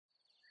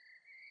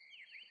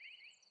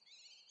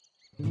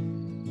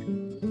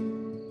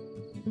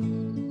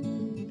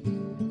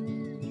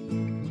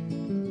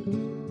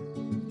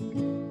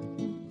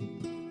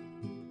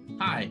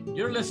Hi,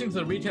 you're listening to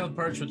The Retail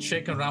Perch with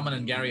Shekar Raman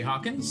and Gary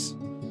Hawkins.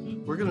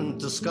 We're going to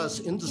discuss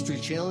industry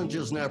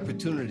challenges and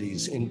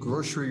opportunities in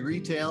grocery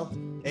retail,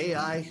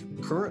 AI,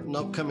 current and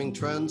upcoming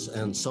trends,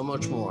 and so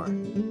much more.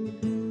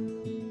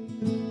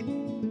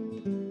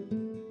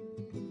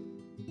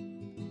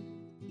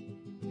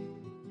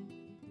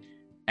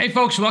 Hey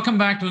folks, welcome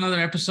back to another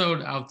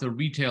episode of The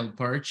Retail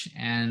Perch.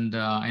 And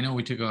I know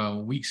we took a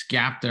week's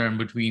gap there in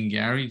between,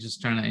 Gary,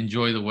 just trying to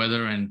enjoy the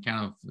weather and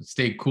kind of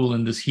stay cool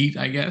in this heat,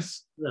 I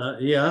guess.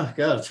 Yeah,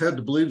 it's hard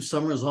to believe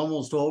summer's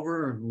almost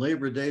over and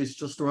Labor Day's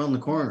just around the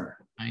corner.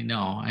 I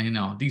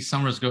know. These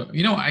summers go,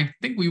 I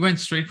think we went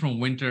straight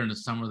from winter into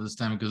summer this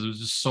time because it was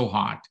just so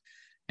hot.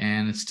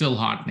 And it's still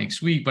hot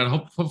next week, but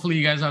hopefully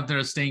you guys out there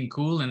are staying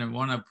cool. And I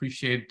want to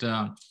appreciate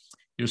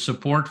your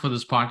support for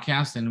this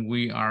podcast. And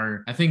we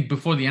are, I think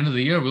before the end of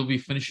the year, we'll be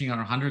finishing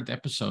our 100th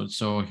episode.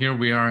 So here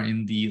we are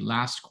in the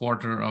last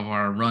quarter of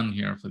our run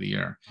here for the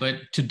year. But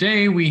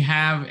today we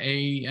have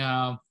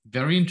a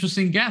very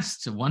interesting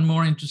guest, one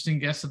more interesting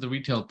guest at the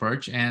Retail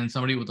Perch, and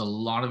somebody with a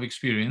lot of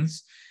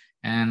experience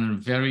and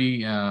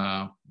very,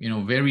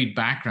 varied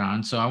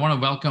background. So I want to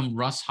welcome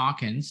Russ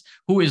Hawkins,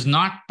 who is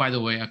not, by the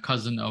way, a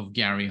cousin of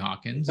Gary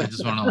Hawkins. I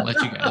just want to let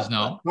you guys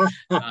know.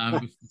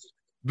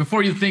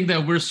 Before you think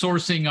that we're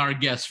sourcing our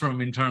guests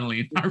from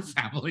internally in our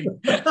family.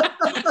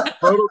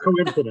 Total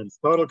coincidence.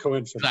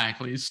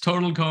 Exactly. It's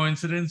total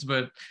coincidence.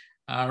 But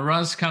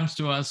Russ comes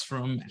to us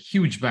from a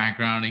huge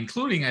background,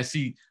 including, I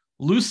see,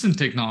 Lucent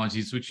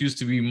Technologies, which used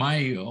to be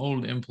my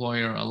old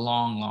employer a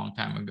long, long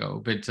time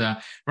ago. But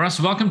Russ,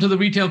 welcome to the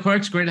Retail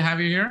Perks. Great to have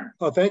you here.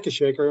 Oh, thank you,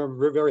 Shekar.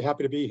 I'm very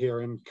happy to be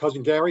here. And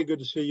cousin Gary, good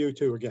to see you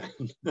too again.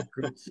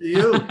 Good to see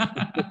you.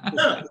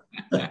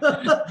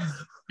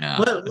 Yeah.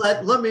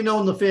 Let me know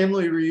when the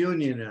family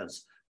reunion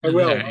is. I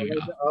will.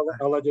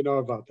 I'll let you know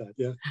about that.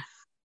 Yeah.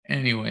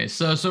 Anyway,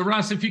 so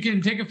Russ, if you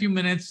can take a few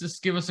minutes,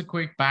 just give us a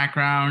quick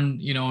background,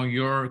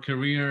 your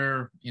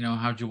career,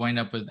 how'd you wind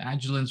up with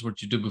Agilence,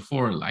 what you did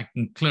before? I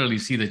can clearly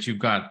see that you've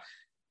got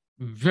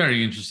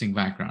very interesting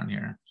background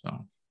here.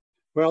 So.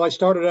 Well, I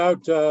started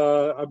out,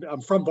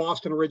 I'm from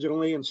Boston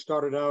originally and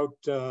started out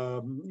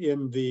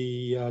in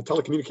the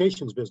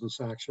telecommunications business,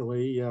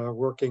 actually,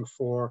 working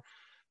for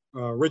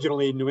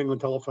originally New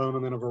England Telephone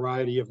and then a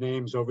variety of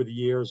names over the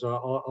years,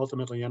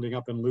 ultimately ending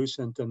up in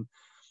Lucent. And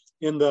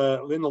in the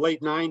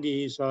late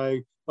 90s,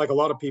 I, like a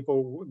lot of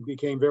people,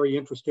 became very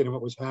interested in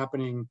what was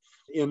happening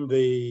in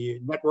the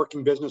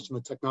networking business and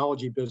the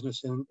technology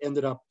business, and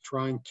ended up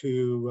trying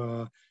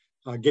to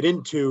get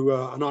into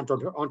an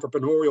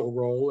entrepreneurial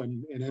role,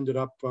 and ended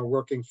up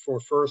working for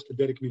first a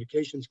data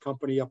communications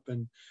company up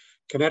in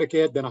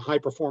Connecticut, then a high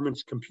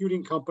performance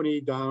computing company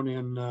down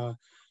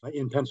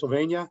in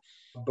Pennsylvania,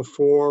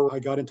 before I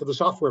got into the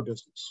software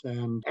business.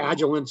 And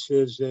Agilence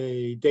is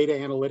a data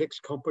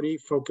analytics company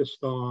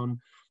focused on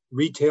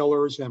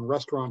retailers and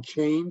restaurant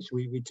chains.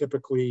 We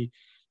typically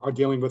are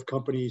dealing with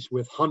companies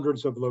with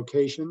hundreds of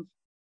locations.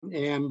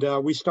 And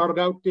we started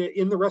out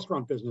in the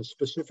restaurant business,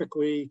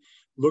 specifically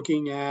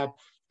looking at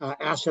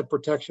asset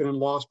protection and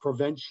loss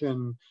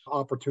prevention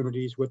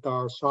opportunities with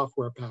our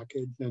software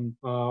package. And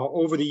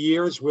over the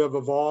years, we've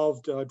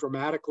evolved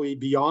dramatically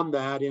beyond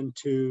that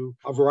into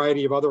a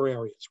variety of other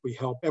areas. We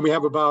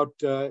have about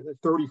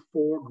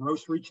 34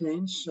 grocery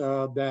chains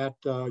that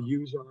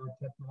use our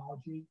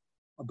technology,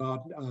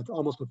 about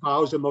almost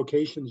 1,000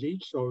 locations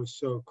each,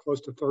 so close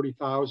to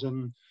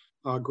 30,000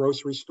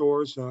 grocery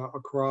stores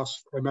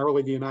across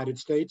primarily the United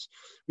States.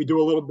 We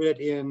do a little bit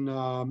in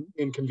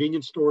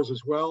convenience stores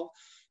as well,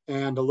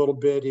 and a little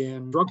bit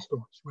in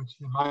drugstores, which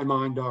in my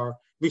mind are,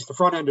 at least the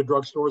front end of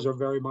drugstores are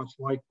very much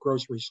like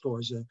grocery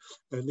stores.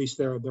 At least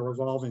they're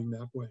evolving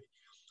that way.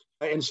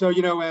 And so,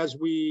 as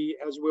we've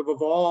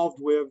evolved,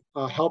 we've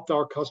helped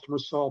our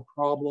customers solve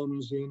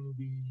problems in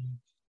the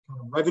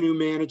revenue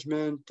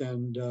management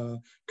and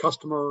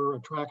customer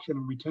attraction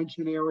and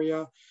retention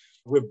area.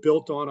 We've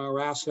built on our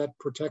asset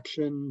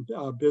protection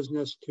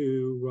business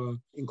to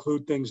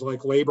include things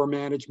like labor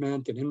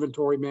management and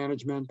inventory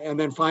management. And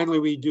then finally,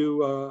 we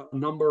do a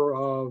number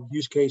of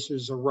use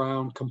cases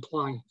around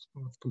compliance,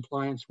 both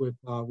compliance with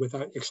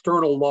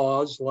external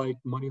laws like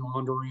money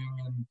laundering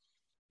and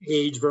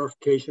age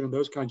verification and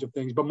those kinds of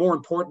things. But more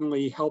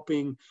importantly,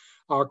 helping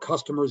our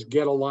customers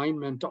get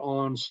alignment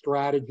on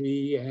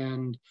strategy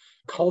and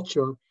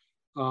culture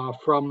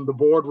from the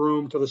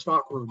boardroom to the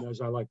stockroom,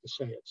 as I like to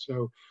say it.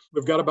 So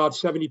we've got about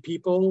 70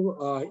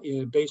 people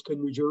based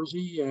in New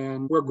Jersey,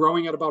 and we're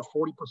growing at about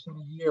 40%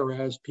 a year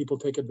as people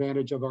take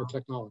advantage of our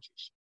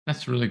technologies.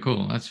 That's really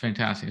cool. That's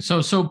fantastic.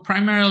 So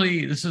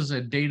primarily, this is a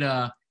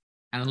data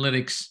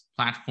analytics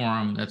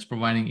platform that's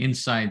providing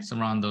insights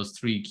around those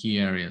three key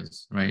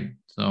areas, right?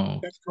 So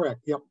that's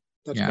correct. Yep.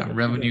 That's correct.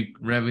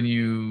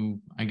 Revenue,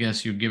 I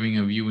guess you're giving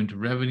a view into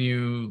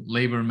revenue,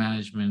 labor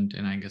management,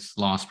 and I guess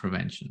loss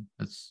prevention.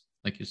 That's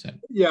like you said.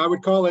 Yeah, I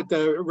would call it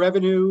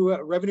revenue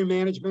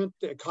management,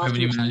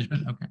 revenue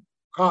management. Okay.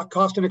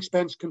 Cost and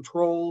expense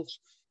controls,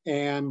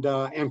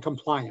 and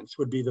compliance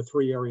would be the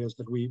three areas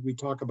that we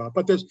talk about.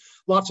 But there's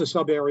lots of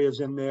sub areas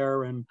in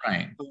there. And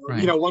right.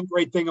 one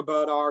great thing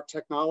about our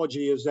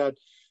technology is that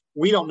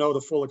we don't know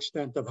the full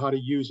extent of how to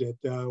use it.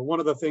 One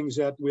of the things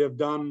that we have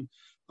done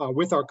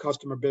with our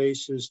customer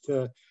base is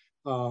to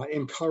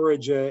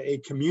encourage a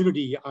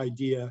community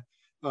idea,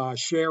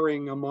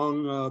 sharing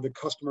among the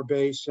customer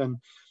base. And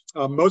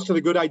most of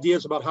the good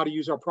ideas about how to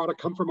use our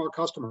product come from our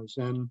customers.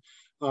 And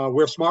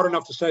we're smart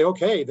enough to say,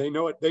 okay, they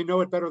know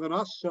it better than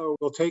us. So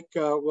we'll take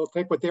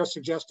what they're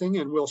suggesting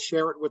and we'll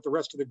share it with the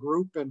rest of the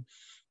group. And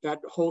that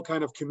whole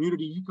kind of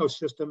community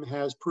ecosystem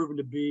has proven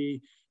to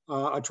be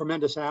a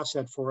tremendous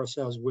asset for us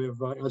as we've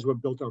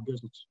built our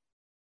business.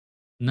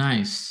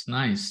 Nice.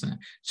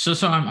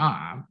 So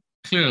I'm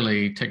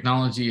clearly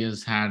technology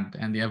has had,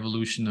 and the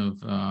evolution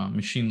of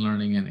machine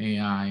learning and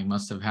AI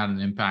must have had an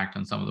impact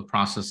on some of the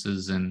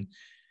processes and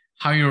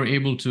how you're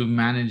able to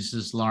manage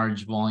this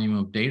large volume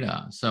of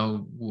data.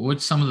 So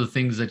what's some of the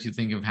things that you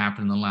think have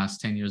happened in the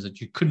last 10 years that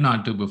you could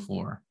not do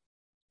before?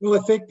 Well,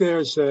 I think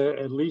there's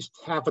at least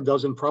half a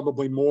dozen,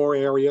 probably more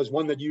areas.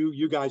 One that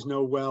you guys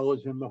know well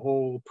is in the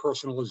whole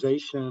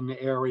personalization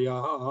area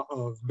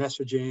of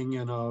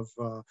messaging and of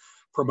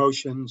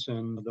promotions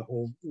and the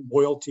whole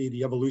loyalty,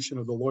 the evolution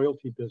of the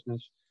loyalty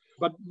business.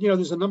 But,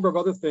 there's a number of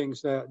other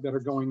things that are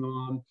going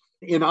on.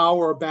 In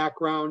our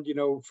background,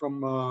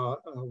 from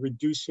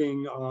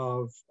reducing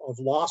of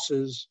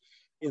losses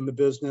in the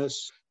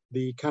business,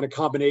 the kind of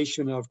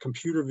combination of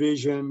computer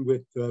vision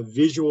with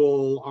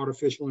visual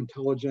artificial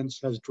intelligence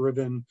has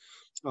driven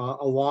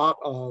a lot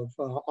of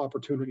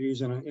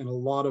opportunities and a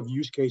lot of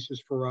use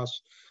cases for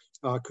us.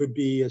 Could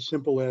be as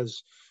simple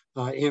as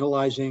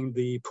analyzing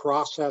the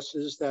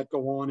processes that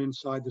go on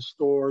inside the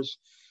stores,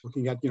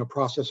 looking at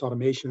process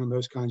automation and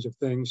those kinds of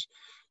things.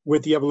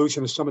 With the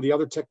evolution of some of the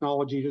other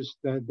technologies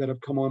that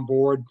have come on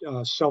board,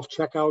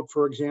 self-checkout,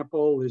 for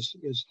example,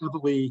 is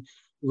heavily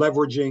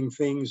leveraging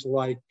things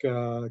like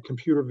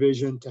computer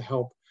vision to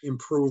help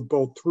improve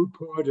both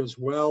throughput as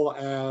well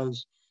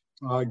as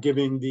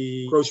giving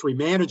the grocery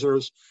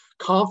managers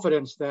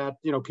confidence that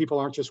people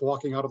aren't just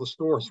walking out of the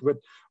stores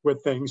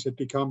with things. It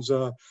becomes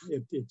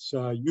it's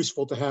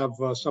useful to have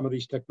some of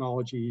these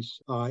technologies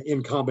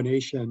in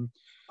combination.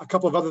 A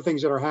couple of other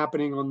things that are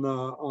happening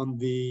on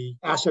the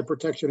asset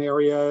protection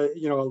area,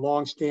 a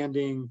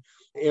longstanding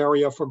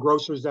area for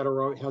grocers that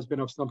has been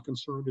of some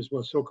concern is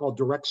what so-called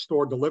direct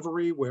store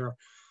delivery, where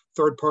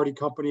third-party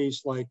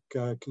companies like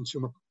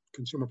consumer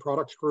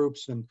products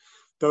groups and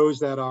those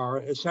that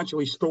are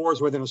essentially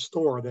stores within a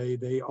store,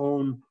 they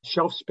own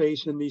shelf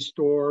space in these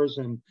stores,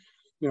 and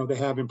they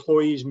have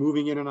employees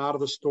moving in and out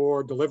of the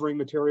store, delivering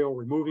material,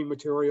 removing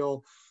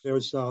material.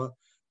 There's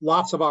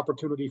lots of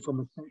opportunity for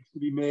mistakes to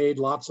be made,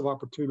 lots of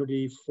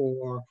opportunity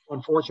for,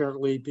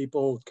 unfortunately,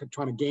 people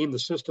trying to game the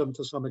system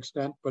to some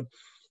extent. But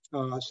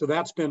so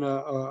that's been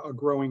a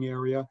growing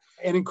area.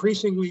 And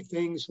increasingly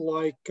things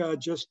like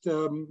just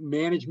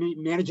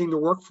managing the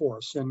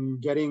workforce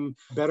and getting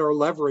better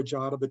leverage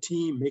out of the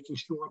team, making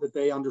sure that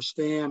they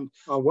understand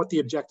what the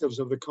objectives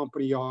of the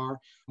company are.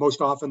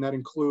 Most often that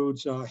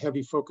includes a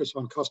heavy focus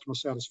on customer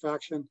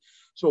satisfaction.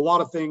 So a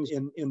lot of things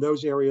in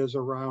those areas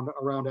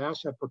around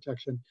asset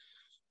protection.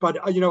 But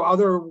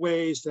other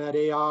ways that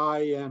AI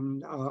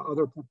and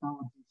other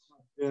technologies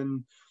have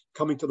been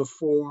coming to the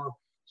fore,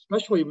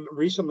 especially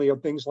recently, are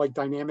things like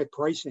dynamic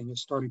pricing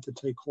is starting to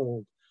take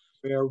hold,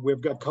 where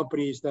we've got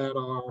companies that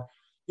are,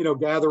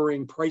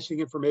 gathering pricing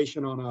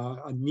information on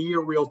a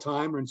near real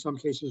time, or in some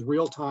cases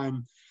real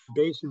time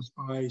basis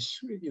by,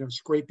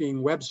 scraping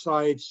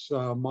websites,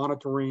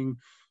 monitoring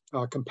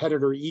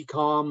competitor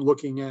e-com,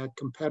 looking at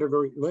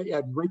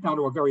right down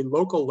to a very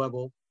local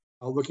level,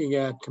 looking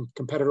at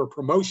competitor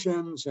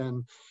promotions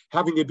and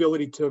having the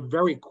ability to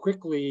very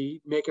quickly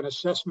make an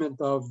assessment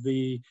of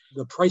the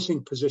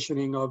pricing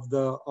positioning of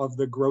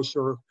the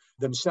grocer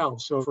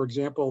themselves. So for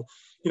example,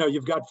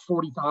 you've got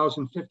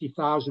 40,000,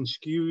 50,000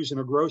 SKUs in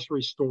a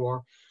grocery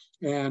store,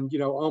 and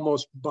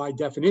almost by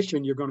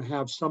definition, you're going to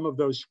have some of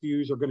those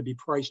SKUs are going to be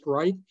priced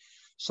right.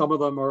 Some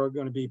of them are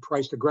going to be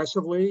priced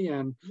aggressively.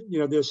 And,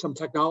 there's some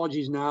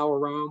technologies now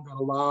around that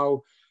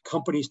allow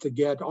companies to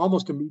get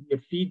almost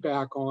immediate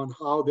feedback on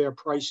how their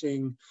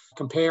pricing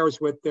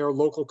compares with their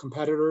local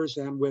competitors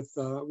and with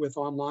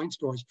online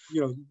stores.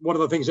 One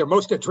of the things they're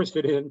most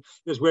interested in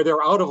is where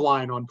they're out of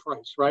line on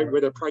price, right? Where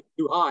they're priced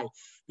too high,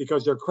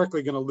 because they're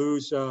quickly going to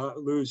lose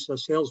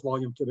sales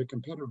volume to the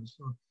competitors.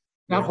 So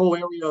that whole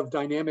area of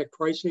dynamic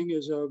pricing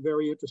is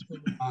very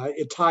interesting.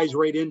 It ties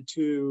right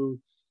into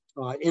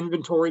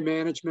inventory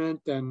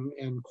management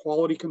and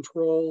quality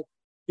control.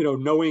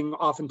 Knowing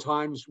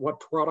oftentimes what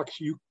products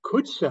you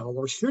could sell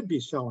or should be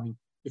selling.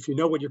 If you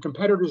know what your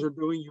competitors are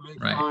doing, you may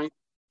find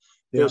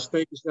there's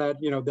things that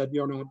that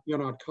you're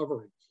not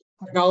covering.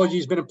 Technology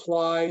has been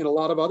applied in a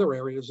lot of other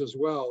areas as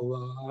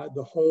well.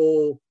 The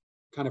whole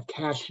kind of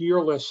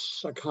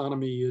cashierless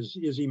economy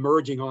is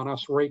emerging on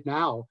us right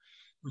now.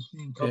 We're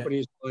seeing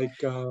companies like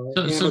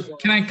so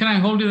can I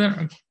hold you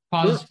there?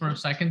 Pause for a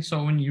second.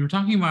 So when you're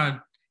talking about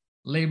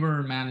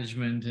labor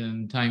management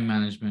and time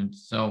management.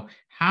 So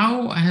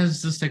how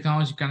has this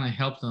technology kind of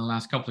helped in the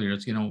last couple of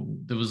years?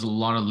 There was a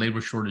lot of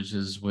labor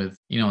shortages with,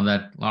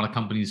 that a lot of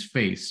companies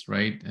face,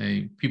 right?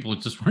 People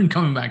just weren't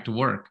coming back to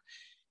work.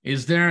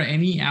 Is there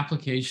any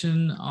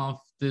application of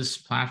this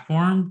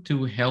platform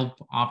to help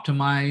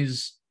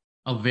optimize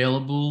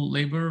available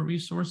labor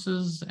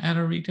resources at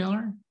a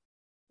retailer?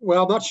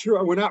 Well, not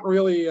sure. We're not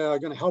really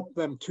going to help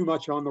them too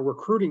much on the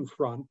recruiting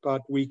front,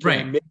 but we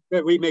can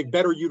make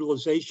better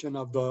utilization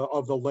of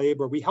the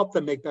labor. We help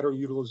them make better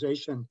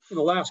utilization. In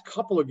the last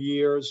couple of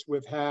years,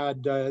 we've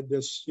had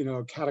this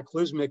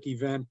cataclysmic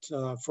event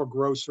for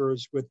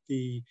grocers with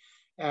the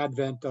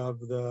advent of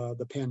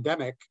the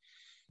pandemic,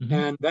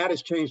 and that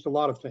has changed a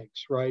lot of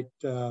things, right?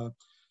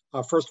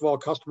 First of all,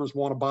 customers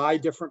want to buy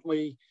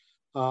differently.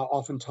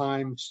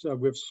 Oftentimes,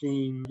 we've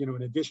seen,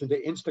 in addition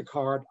to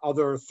Instacart,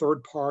 other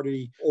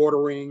third-party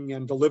ordering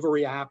and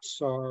delivery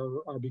apps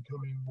are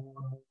becoming more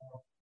and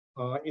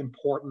more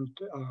important.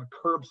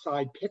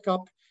 Curbside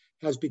pickup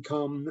has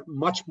become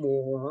much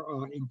more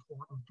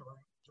important during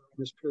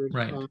this period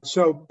of time.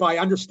 So by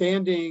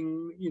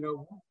understanding,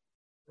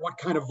 what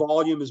kind of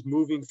volume is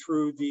moving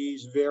through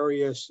these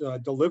various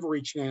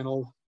delivery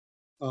channels,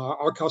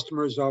 our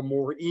customers are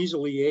more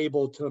easily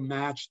able to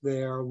match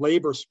their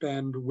labor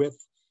spend with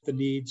the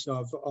needs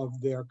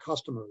of their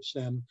customers.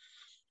 And,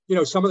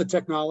 some of the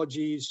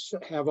technologies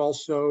have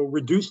also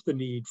reduced the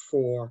need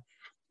for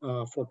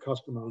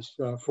customers,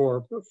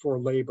 for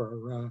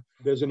labor.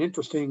 There's an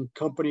interesting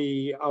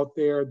company out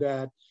there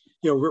that,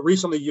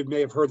 recently you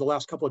may have heard the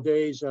last couple of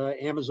days,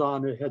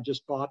 Amazon had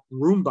just bought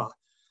Roomba.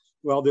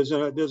 Well, there's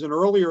an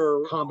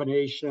earlier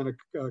combination,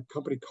 a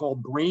company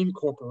called Brain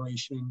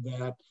Corporation,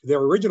 that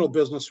their original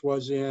business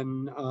was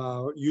in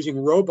using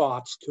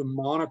robots to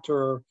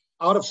monitor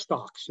out of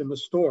stocks in the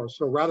store.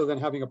 So rather than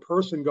having a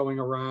person going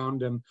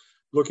around and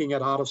looking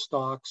at out of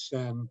stocks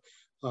and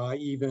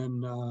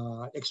even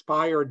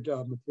expired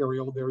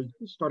material, they're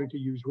starting to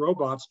use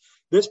robots.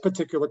 This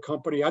particular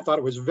company, I thought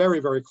it was very,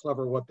 very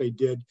clever what they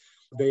did.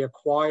 They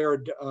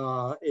acquired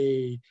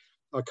a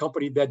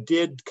company that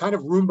did kind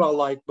of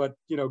Roomba-like, but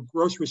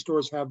grocery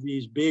stores have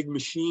these big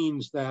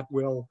machines that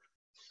will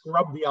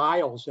scrub the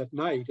aisles at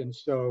night. And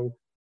so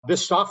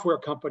this software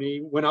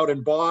company went out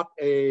and bought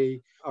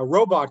a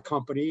robot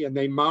company, and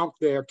they mount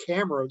their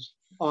cameras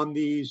on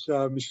these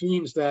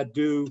machines that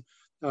do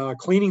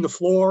cleaning the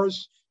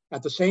floors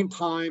at the same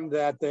time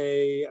that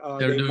they're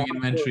doing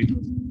inventory.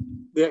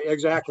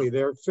 Exactly.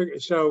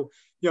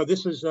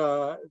 This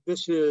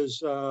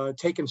is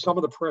taking some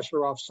of the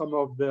pressure off some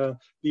of the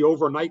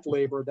overnight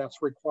labor that's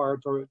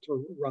required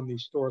to run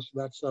these stores.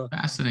 So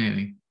that's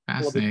fascinating.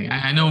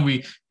 I know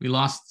we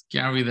lost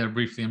Gary there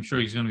briefly. I'm sure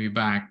he's going to be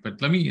back.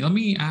 But let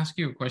me ask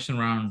you a question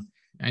around.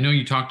 I know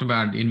you talked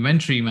about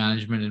inventory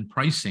management and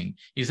pricing.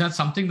 Is that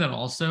something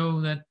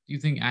that you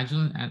think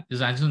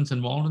Agilence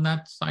involved in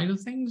that side of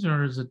things,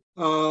 or is it?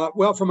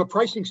 Well, from a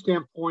pricing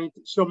standpoint,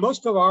 so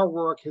most of our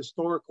work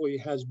historically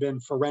has been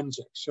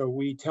forensic. So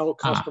we tell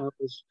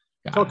customers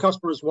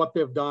what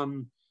they've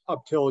done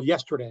up till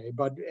yesterday,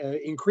 but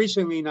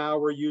increasingly now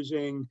we're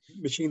using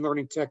machine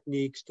learning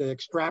techniques to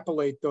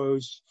extrapolate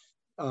those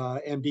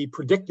and be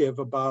predictive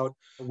about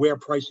where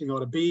pricing ought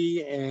to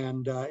be.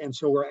 And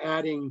so we're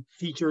adding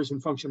features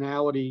and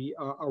functionality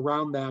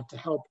around that to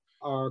help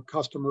our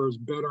customers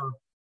better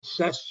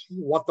assess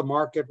what the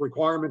market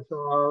requirements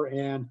are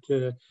and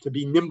to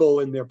be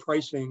nimble in their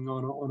pricing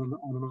on an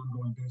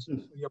ongoing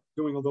basis. So,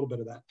 doing a little bit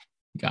of that.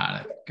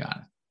 Got it.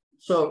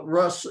 So,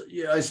 Russ,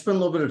 I spent a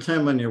little bit of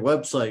time on your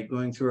website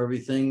going through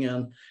everything,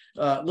 and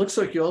it looks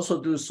like you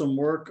also do some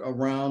work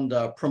around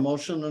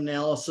promotion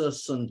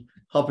analysis and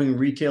helping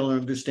retailer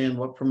understand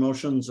what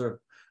promotions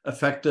are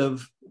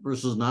effective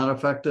versus not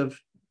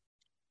effective.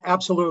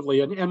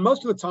 Absolutely. And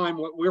most of the time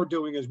what we're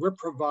doing is we're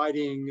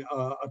providing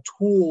a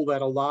tool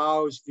that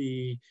allows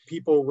the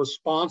people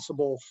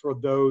responsible for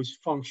those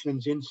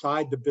functions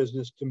inside the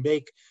business to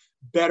make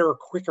better,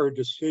 quicker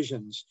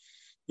decisions.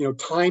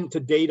 Time to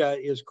data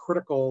is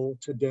critical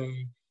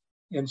today.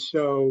 And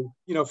so,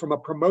 from a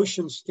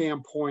promotion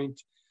standpoint,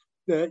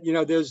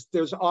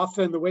 there's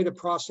often the way the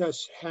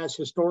process has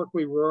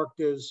historically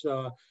worked is,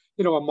 a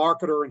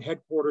marketer in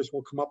headquarters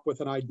will come up with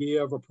an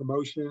idea of a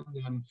promotion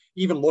and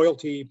even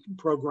loyalty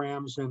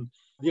programs. And,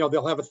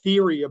 they'll have a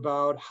theory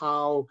about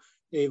how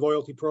a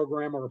loyalty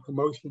program or a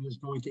promotion is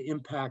going to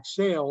impact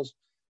sales.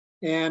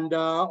 And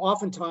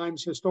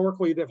oftentimes,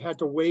 historically, they've had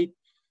to wait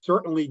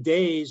certainly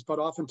days, but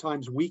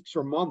oftentimes weeks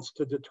or months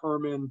to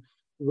determine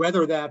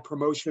whether that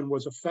promotion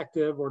was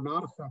effective or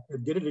not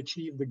effective. Did it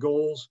achieve the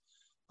goals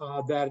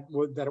that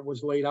it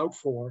was laid out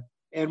for?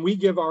 And we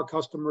give our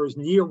customers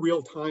near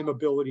real-time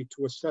ability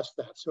to assess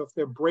that. So if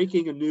they're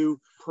breaking a new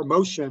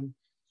promotion,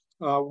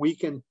 we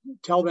can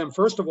tell them,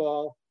 first of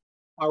all,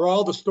 are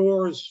all the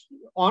stores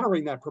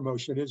honoring that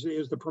promotion?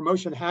 Is the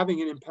promotion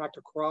having an impact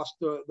across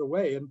the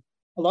way? And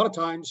a lot of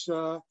times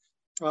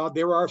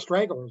there are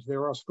stragglers.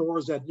 There are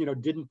stores that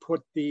didn't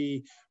put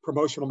the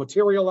promotional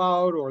material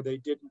out, or they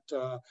didn't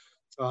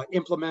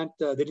implement.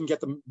 They didn't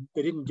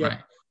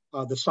get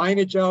the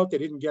signage out. They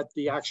didn't get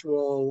the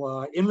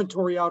actual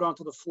inventory out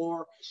onto the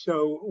floor.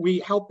 So we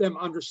help them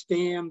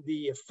understand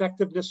the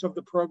effectiveness of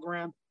the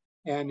program.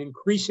 And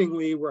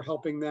increasingly, we're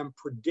helping them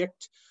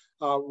predict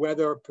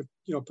whether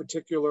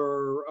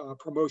particular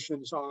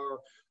promotions are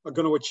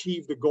going to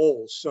achieve the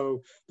goals.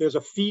 So there's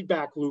a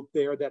feedback loop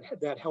there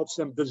that helps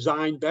them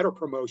design better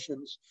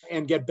promotions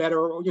and get better,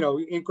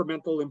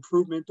 incremental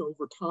improvement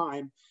over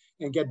time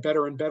and get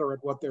better and better at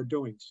what they're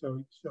doing.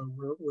 So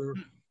we're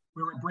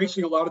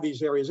embracing a lot of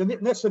these areas, and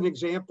that's an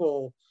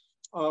example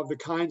of the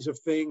kinds of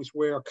things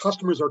where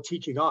customers are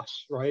teaching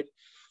us, right?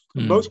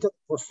 Most of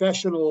the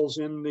professionals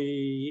in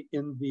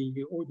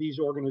these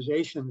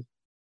organizations,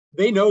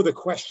 they know the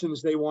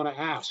questions they want to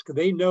ask.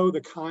 They know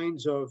the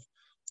kinds of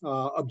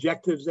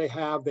objectives they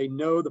have. They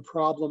know the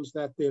problems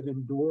that they've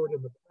endured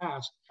in the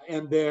past,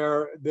 and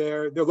they're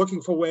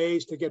looking for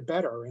ways to get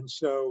better. And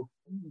so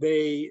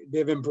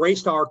they've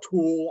embraced our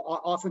tool.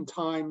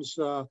 Oftentimes,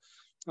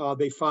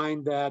 they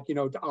find that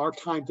our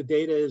time to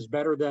data is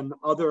better than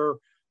other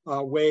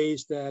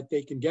ways that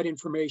they can get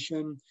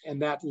information,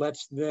 and that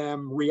lets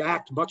them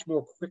react much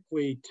more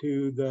quickly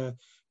to the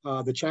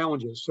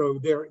challenges. So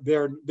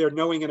they're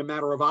knowing in a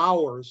matter of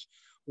hours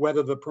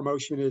whether the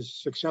promotion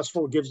is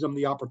successful. It gives them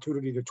the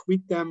opportunity to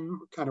tweak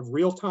them kind of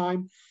real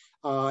time,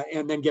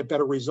 and then get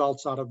better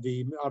results out of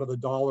the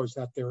dollars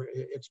that they're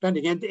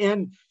expending.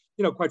 And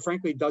quite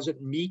frankly, does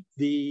it meet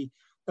the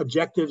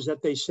objectives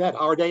that they set?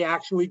 Are they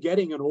actually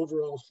getting an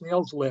overall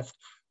sales lift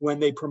when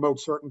they promote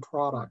certain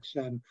products?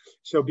 And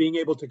so being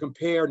able to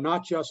compare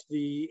not just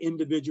the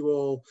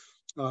individual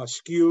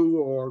SKU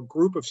or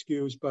group of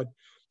SKUs, but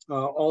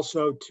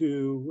also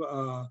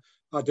to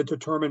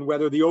determine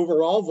whether the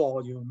overall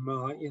volume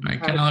right,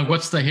 kind of like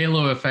what's the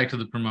halo effect of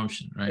the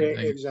promotion, right?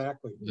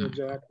 Exactly.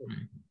 Right.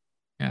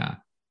 Yeah,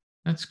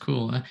 that's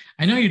cool.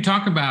 I know you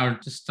talk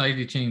about, just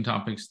slightly changing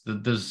topics,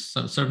 that there's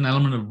a certain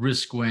element of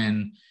risk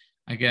when,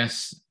 I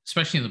guess,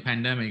 especially in the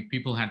pandemic,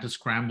 people had to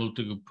scramble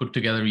to put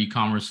together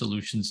e-commerce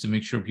solutions to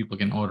make sure people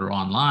can order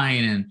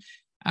online. And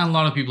a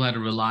lot of people had to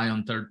rely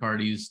on third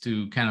parties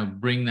to kind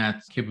of bring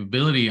that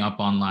capability up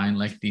online,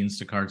 like the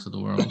Instacarts of the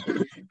world.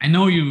 I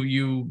know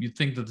you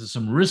think that there's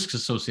some risks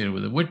associated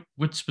with it.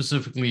 What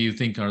specifically you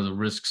think are the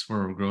risks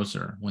for a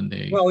grocer when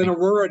they? Well, in a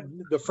word,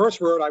 the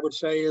first word I would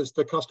say is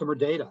the customer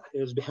data,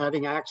 is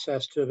having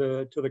access to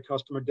the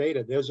customer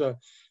data.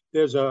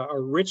 There's a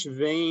rich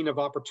vein of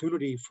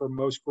opportunity for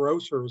most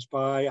grocers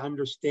by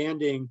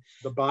understanding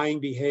the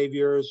buying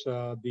behaviors,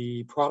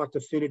 the product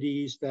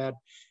affinities that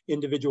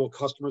individual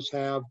customers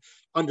have,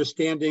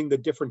 understanding the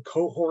different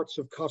cohorts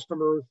of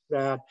customers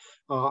that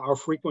are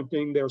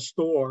frequenting their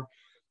store.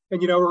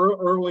 And,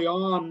 early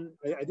on,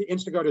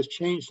 Instacart has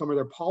changed some of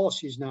their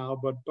policies now,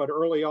 but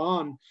early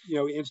on,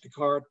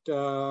 Instacart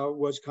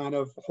was kind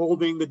of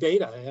holding the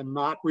data and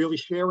not really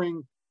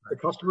sharing the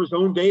customer's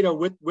own data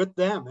with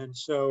them. And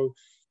so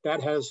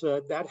that has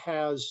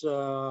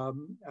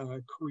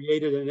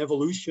created an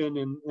evolution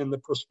in the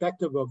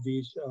perspective of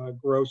these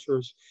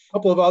grocers. A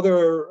couple of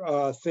other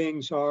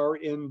things are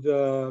in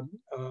the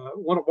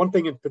one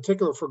thing in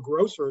particular for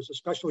grocers,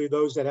 especially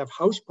those that have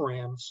house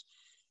brands,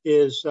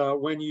 is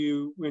when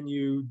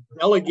you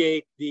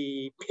delegate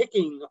the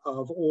picking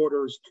of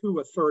orders to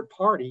a third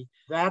party,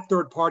 that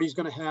third party is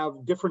going to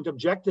have different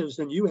objectives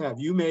than you have.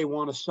 You may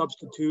want to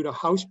substitute a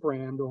house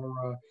brand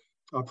or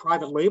a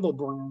private label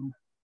brand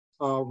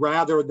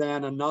rather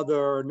than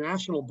another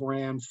national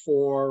brand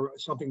for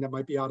something that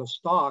might be out of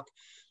stock.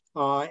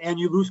 And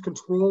you lose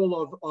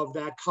control of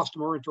that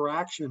customer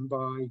interaction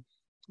by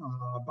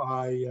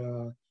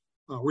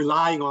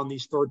relying on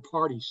these third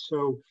parties.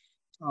 So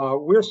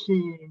we're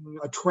seeing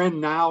a trend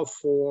now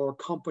for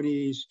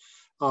companies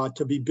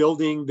to be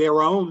building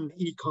their own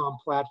e-com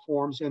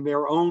platforms and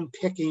their own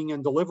picking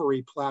and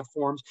delivery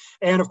platforms.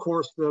 And of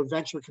course, the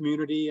venture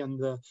community and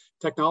the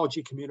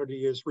technology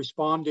community is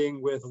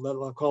responding with,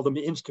 I'll call them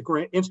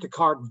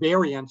Instacart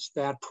variants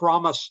that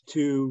promise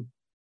to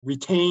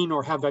retain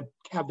or have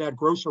that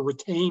grocer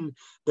retain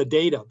the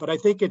data. But I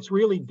think it's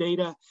really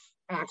data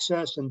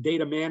access and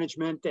data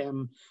management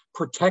and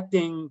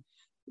protecting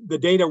the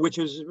data, which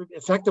is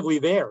effectively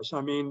theirs.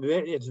 I mean,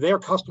 it's their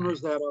customers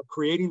that are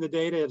creating the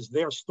data. It's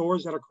their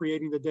stores that are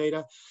creating the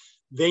data.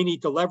 They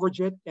need to leverage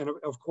it. And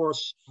of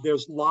course,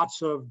 there's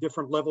lots of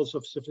different levels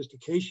of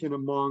sophistication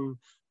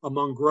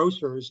among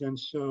grocers. And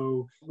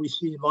so we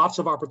see lots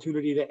of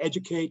opportunity to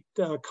educate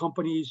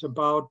companies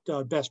about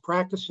best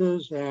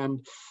practices.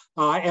 And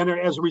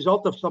as a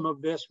result of some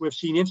of this, we've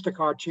seen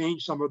Instacart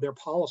change some of their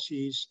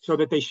policies so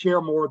that they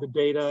share more of the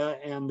data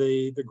and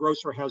the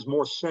grocer has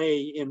more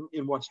say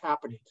in what's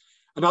happening.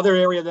 Another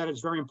area that is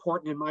very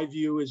important in my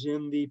view is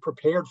in the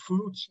prepared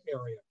foods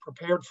area.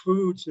 Prepared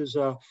foods is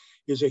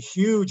a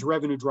huge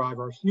revenue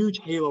driver, a huge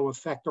halo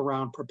effect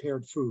around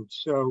prepared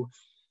foods. So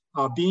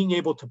being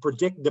able to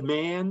predict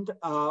demand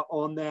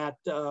on that,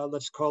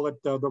 let's call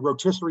it the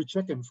rotisserie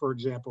chicken, for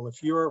example.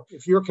 If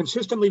you're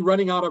consistently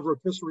running out of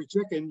rotisserie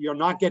chicken, you're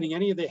not getting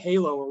any of the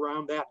halo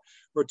around that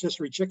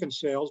rotisserie chicken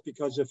sales,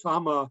 because if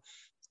I'm a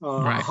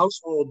a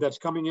household that's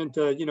coming in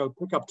to,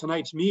 pick up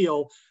tonight's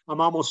meal,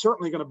 I'm almost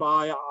certainly going to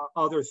buy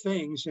other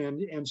things.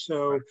 And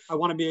so I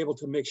want to be able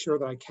to make sure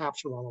that I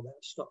capture all of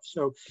that stuff.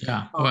 So,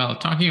 yeah, well,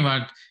 talking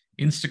about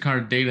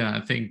Instacart data,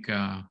 I think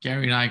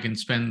Gary and I can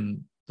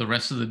spend the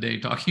rest of the day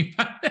talking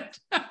about it.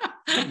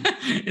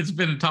 It's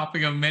been a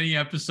topic of many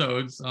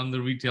episodes on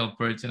the retail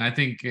perch. And I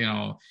think,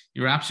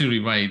 you're absolutely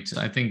right.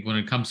 I think when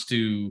it comes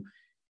to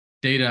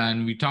data,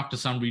 and we talk to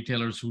some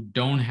retailers who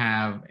don't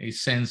have a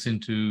sense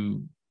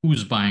into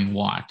who's buying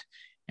what.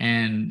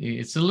 And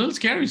it's a little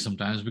scary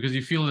sometimes because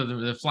you feel that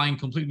they're flying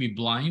completely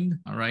blind,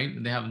 all right?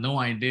 They have no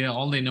idea.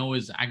 All they know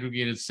is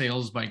aggregated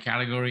sales by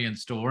category and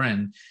store,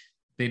 and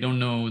they don't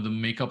know the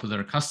makeup of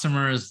their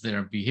customers,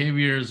 their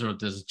behaviors, or if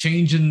there's a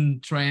change in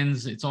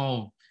trends. It's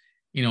all,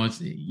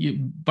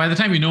 by the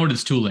time you know it,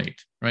 it's too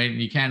late, right?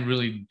 And you can't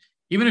really,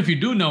 even if you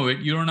do know it,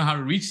 you don't know how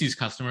to reach these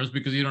customers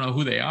because you don't know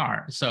who they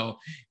are. So,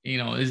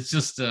 it's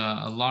just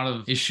a lot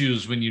of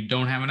issues when you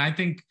don't have, and I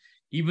think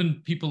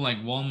even people like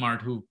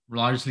Walmart, who've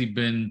largely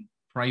been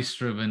price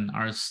driven,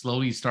 are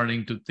slowly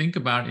starting to think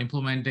about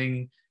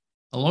implementing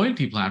a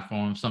loyalty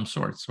platform of some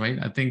sorts, right?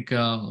 I think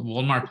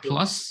Walmart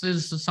Plus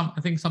is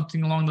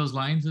something along those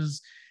lines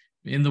is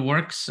in the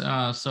works.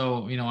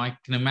 So, I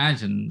can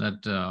imagine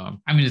that,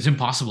 it's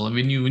impossible. I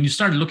mean, when you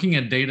start looking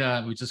at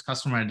data, which is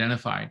customer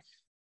identified,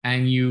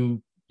 and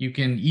you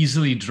can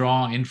easily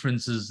draw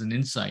inferences and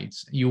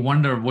insights, you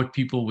wonder what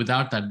people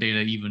without that data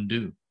even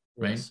do.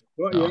 Right. Yes.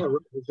 Well, yeah,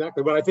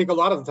 exactly. But I think a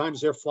lot of the times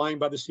they're flying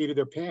by the seat of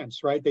their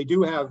pants, right? They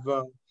do have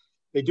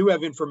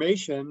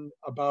information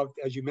about,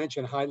 as you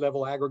mentioned, high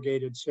level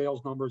aggregated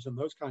sales numbers and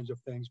those kinds of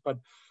things. But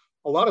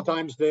a lot of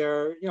times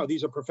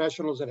these are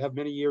professionals that have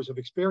many years of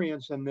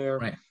experience, and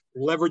they're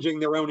leveraging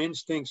their own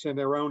instincts and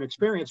their own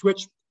experience,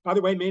 which, by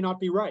the way, may not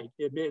be right.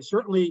 It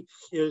certainly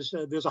is.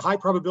 There's a high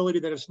probability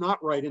that it's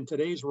not right in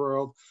today's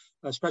world,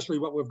 especially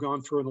what we've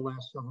gone through in the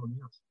last several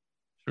years.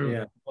 Sure.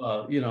 Yeah,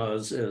 well,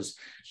 as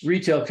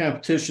retail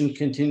competition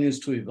continues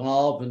to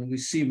evolve and we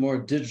see more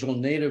digital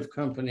native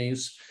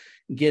companies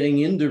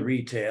getting into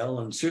retail,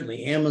 and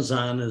certainly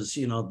Amazon is,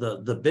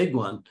 the big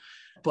one,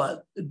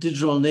 but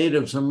digital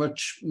natives are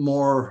much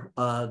more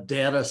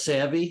data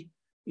savvy,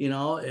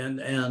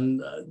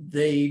 and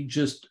they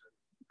just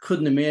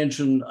couldn't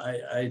imagine,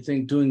 I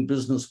think, doing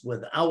business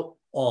without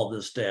all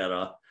this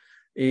data.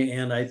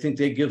 And I think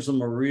that gives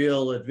them a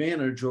real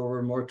advantage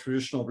over more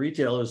traditional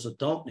retailers that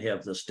don't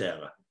have this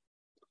data.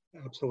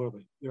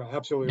 Absolutely. You're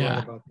absolutely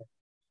right about that.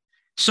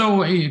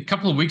 So a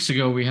couple of weeks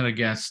ago, we had a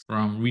guest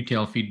from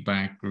Retail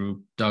Feedback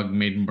Group, Doug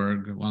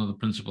Maidenberg, one of the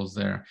principals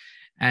there,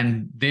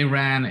 and they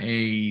ran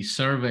a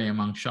survey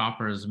among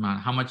shoppers about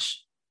how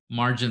much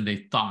margin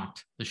the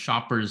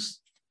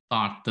shoppers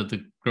thought that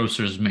the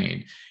grocers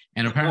made.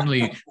 And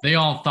apparently they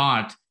all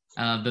thought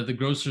that the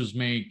grocers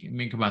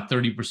make about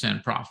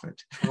 30%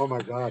 profit. Oh my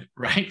God.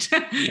 Right?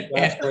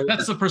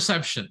 That's the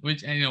perception,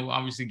 which,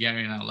 obviously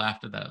Gary and I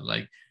laughed at that.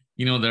 Like,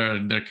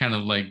 they're kind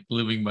of like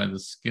living by the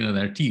skin of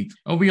their teeth.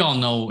 Oh, we all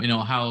know,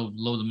 how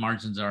low the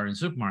margins are in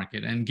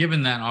supermarket. And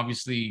given that,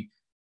 obviously,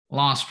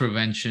 loss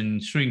prevention,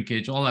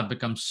 shrinkage, all that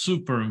becomes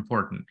super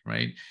important,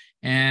 right?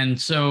 And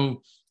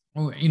so,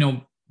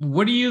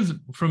 what do you,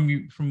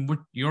 from what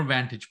your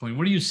vantage point,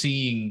 what are you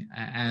seeing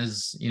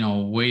as,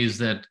 ways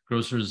that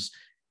grocers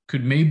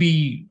could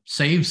maybe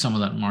save some of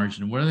that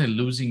margin? Where are they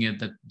losing it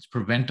that's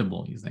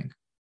preventable, you think?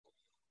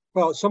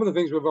 Well, some of the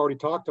things we've already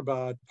talked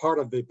about, part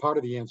of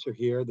the answer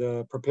here,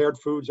 the prepared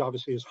foods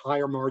obviously is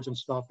higher margin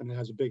stuff and it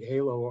has a big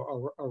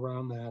halo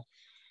around that.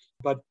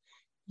 But,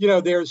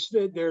 there's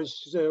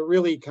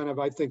really kind of,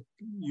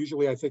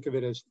 usually I think of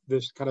it as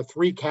this kind of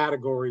three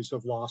categories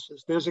of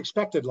losses. There's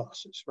expected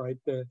losses, right?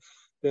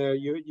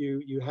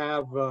 You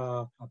have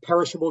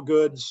perishable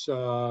goods,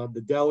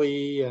 the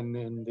deli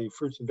and the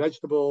fruits and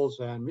vegetables,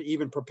 and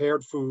even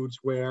prepared foods,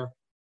 where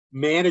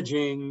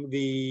managing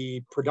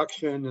the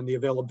production and the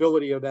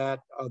availability of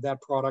that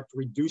product,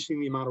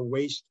 reducing the amount of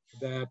waste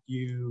that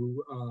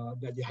you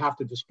have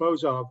to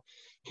dispose of,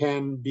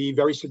 can be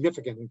very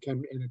significant and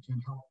it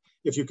can help.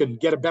 If you can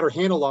get a better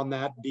handle on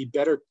that, be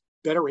better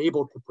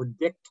able to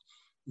predict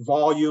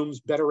volumes,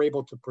 better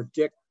able to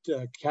predict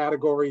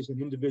categories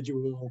and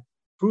individual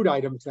food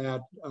items,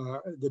 that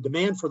the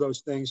demand for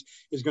those things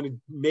is going to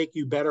make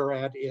you better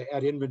at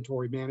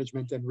inventory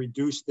management and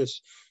reduce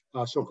this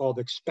so-called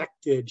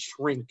expected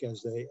shrink,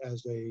 as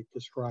they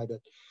describe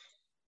it.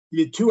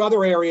 The two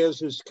other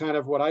areas is kind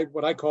of what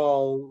I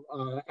call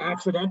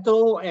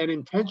accidental and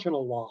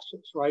intentional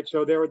losses, right?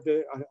 So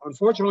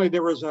unfortunately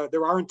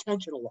there are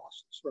intentional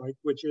losses, right?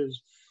 Which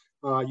is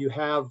you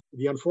have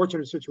the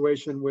unfortunate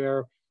situation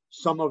where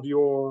some of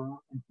your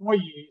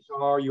employees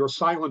are your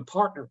silent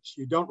partners.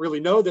 You don't really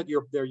know that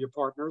they're your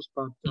partners,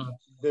 but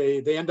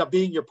they end up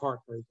being your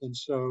partners. And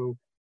so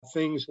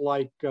things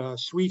like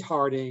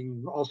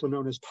sweethearting, also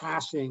known as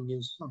passing,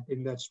 is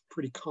something that's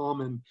pretty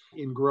common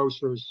in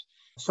grocers.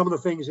 Some of the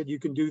things that you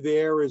can do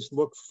there is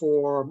look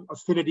for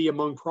affinity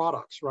among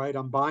products, right?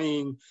 I'm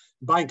buying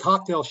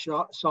cocktail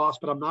sauce,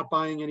 but I'm not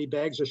buying any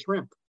bags of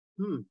shrimp.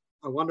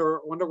 I wonder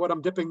what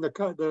I'm dipping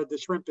the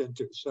shrimp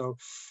into. So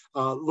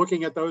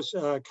looking at those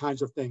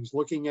kinds of things,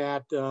 looking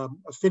at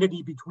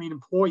affinity between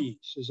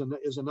employees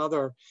is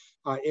another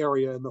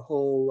area in the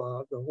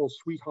whole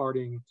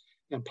sweethearting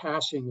and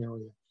passing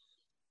area.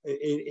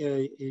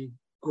 A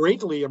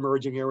greatly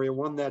emerging area,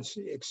 one that's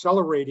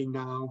accelerating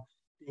now,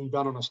 being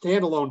done on a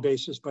standalone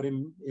basis, but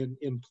in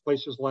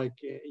places like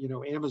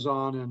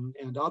Amazon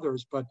and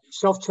others. But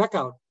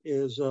self-checkout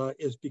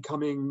is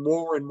becoming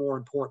more and more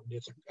important.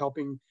 It's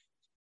helping.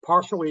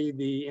 Partially,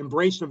 the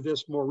embrace of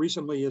this more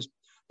recently is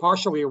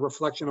partially a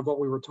reflection of what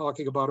we were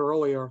talking about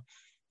earlier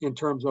in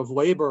terms of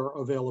labor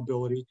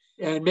availability,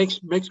 and it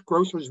makes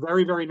grocers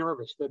very, very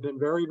nervous. They've been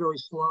very, very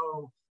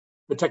slow.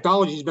 The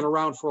technology's been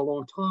around for a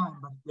long time,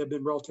 but they've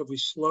been relatively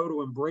slow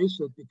to embrace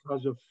it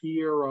because of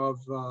fear of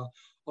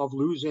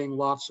losing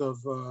lots of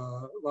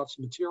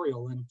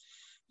material. And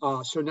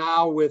so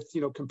now with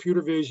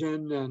computer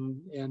vision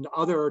and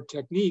other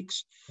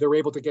techniques, they're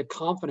able to get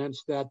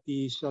confidence that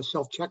these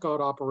self-checkout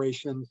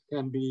operations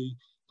can be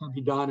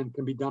done and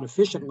can be done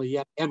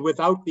efficiently, and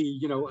without the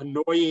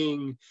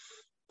annoying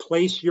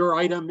place your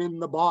item in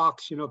the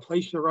box,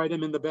 place your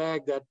item in the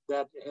bag that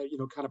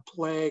kind of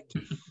plagued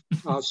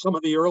some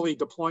of the early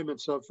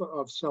deployments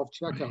of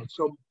self-checkout.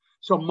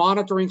 So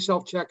monitoring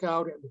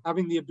self-checkout and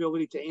having the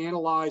ability to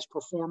analyze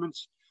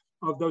performance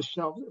of those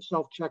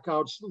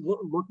self-checkouts,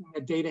 looking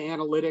at data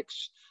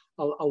analytics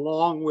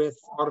along with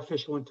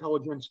artificial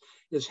intelligence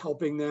is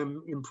helping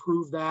them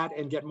improve that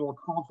and get more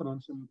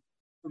confidence. And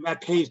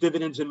that pays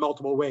dividends in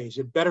multiple ways.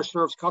 It better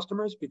serves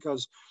customers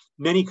because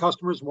many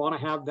customers want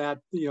to have that,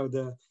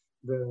 the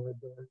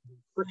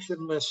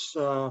frictionless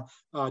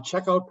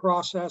checkout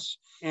process,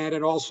 and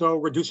it also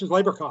reduces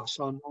labor costs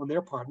on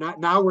their part.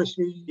 Now we're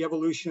seeing the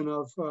evolution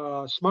of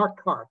smart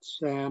carts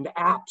and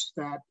apps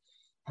that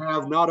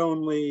have not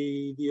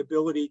only the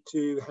ability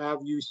to have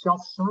you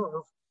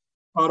self-serve,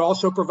 but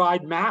also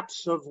provide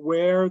maps of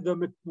where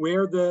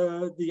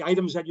the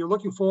items that you're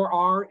looking for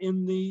are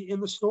in the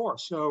store.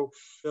 So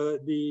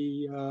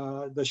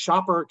the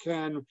shopper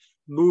can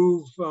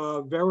move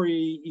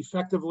very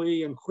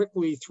effectively and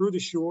quickly through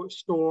the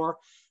store.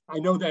 I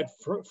know that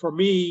for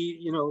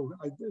me,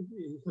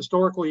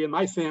 historically in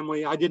my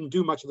family, I didn't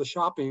do much of the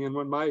shopping, and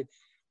when my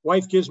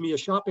wife gives me a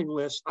shopping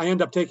list, I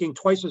end up taking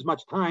twice as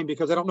much time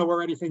because I don't know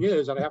where anything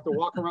is, and I have to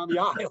walk around the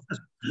aisle,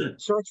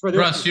 search for this.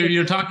 Russ,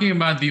 you're talking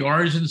about the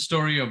origin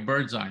story of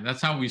Bird's Eye.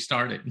 That's how we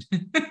started.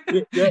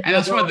 And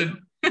that's why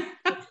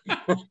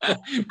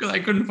because I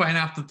couldn't find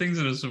half the things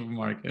in a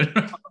supermarket.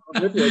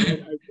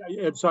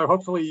 And so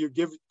hopefully you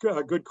give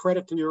good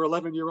credit to your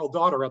 11-year-old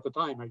daughter at the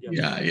time, I guess.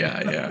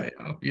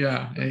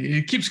 Yeah.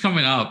 It keeps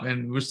coming up,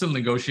 and we're still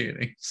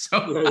negotiating.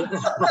 So.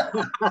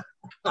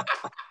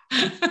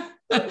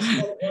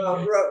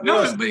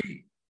 Russ,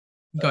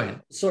 go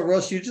ahead. So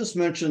Russ, you just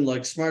mentioned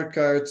like smart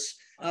carts.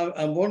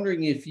 I'm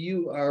wondering if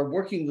you are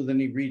working with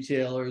any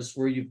retailers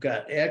where you've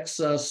got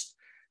access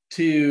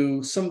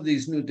to some of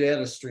these new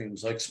data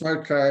streams like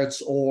smart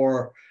carts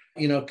or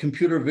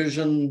computer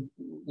vision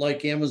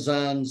like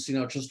Amazon's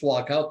just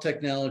walk out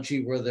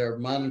technology where they're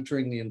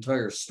monitoring the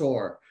entire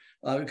store,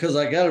 because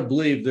I got to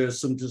believe there's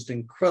some just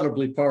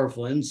incredibly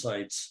powerful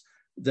insights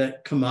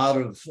that come out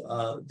of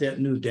that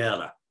new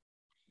data.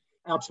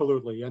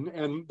 Absolutely.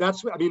 And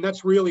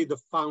that's really the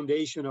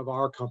foundation of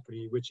our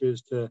company, which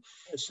is to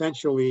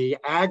essentially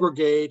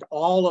aggregate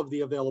all of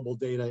the available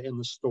data in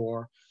the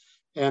store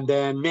and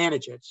then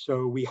manage it.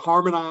 So we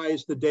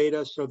harmonize the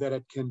data so that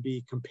it can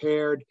be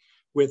compared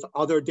with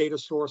other data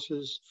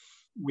sources.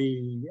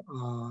 We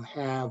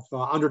have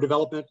under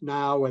development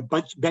now a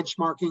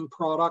benchmarking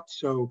product.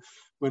 So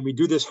when we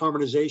do this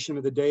harmonization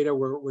of the data,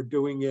 we're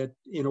doing it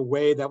in a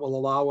way that will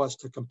allow us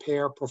to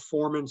compare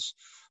performance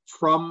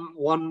from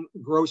one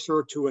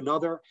grocer to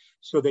another,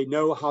 so they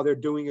know how they're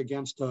doing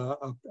against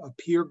a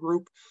peer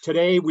group.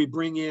 Today, we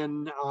bring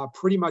in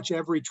pretty much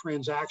every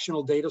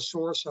transactional data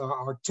source.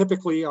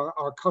 Typically,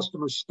 our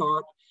customers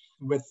start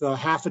with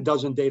half a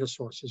dozen data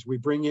sources. We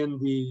bring in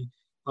the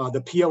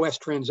POS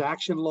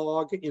transaction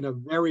log in a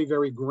very,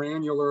 very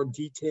granular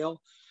detail.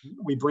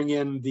 We bring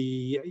in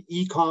the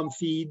e-com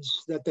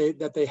feeds that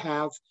they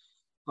have.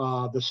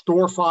 The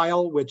store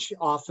file, which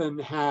often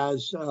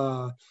has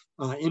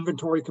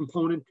inventory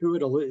component to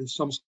it.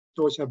 Some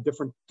stores have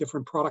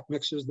different product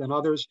mixes than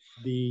others.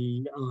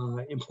 The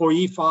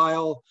employee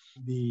file,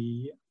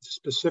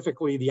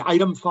 specifically the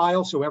item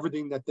file, so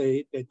everything that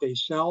they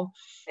sell,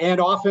 and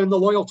often the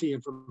loyalty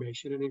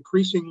information. And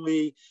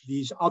increasingly,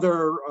 these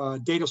other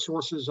data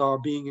sources are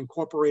being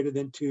incorporated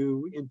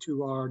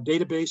into our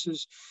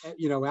databases.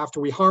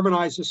 After we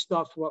harmonize this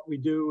stuff, what we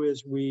do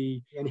is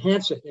we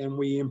enhance it and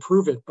we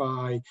improve it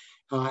by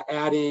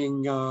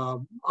adding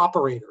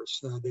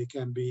operators. They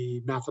can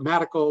be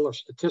mathematical or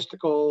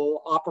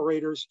statistical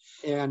operators,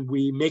 and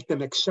we make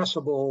them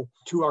accessible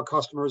to our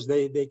customers.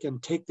 They can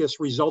take this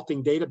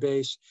resulting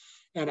database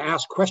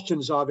ask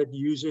questions of it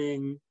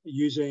using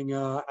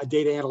a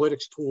data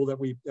analytics tool that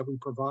we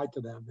provide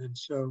to them. And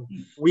so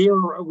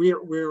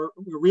we're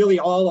really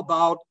all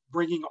about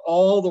bringing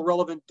all the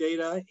relevant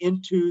data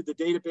into the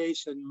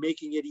database and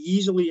making it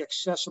easily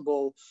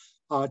accessible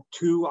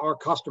to our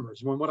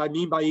customers. What I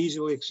mean by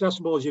easily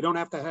accessible is you don't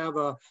have to have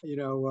a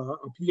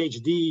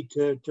PhD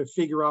to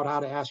figure out how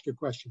to ask your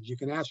questions. You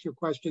can ask your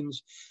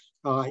questions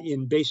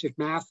in basic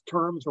math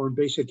terms or in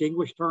basic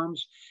English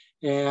terms,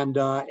 and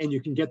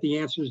you can get the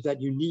answers that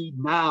you need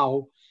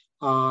now,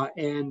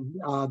 and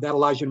that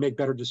allows you to make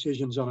better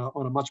decisions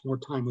on a much more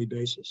timely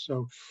basis.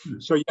 So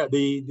yeah,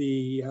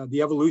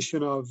 the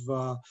evolution of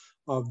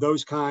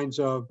those kinds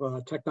of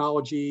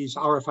technologies,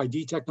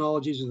 RFID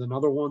technologies is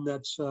another one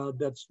that's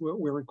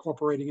we're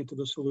incorporating into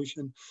the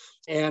solution.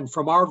 And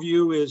from our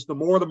view is the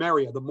more the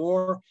merrier.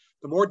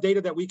 The more data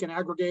that we can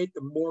aggregate,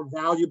 the more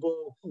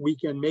valuable we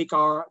can make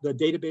the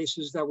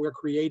databases that we're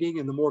creating,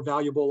 and the more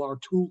valuable our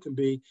tool can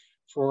be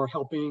for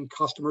helping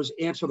customers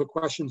answer the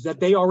questions that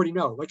they already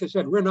know. Like I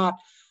said, we're not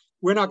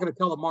going to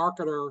tell a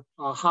marketer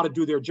how to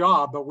do their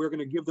job, but we're going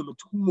to give them a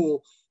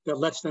tool that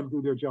lets them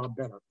do their job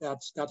better.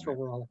 That's what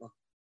we're all about.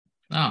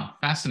 Oh,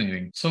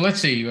 fascinating. So let's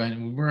see,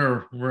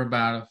 we're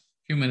about a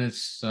few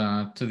minutes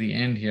to the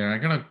end here. I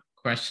got a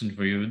question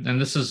for you. And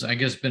this has, I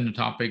guess, been a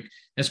topic,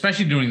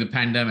 especially during the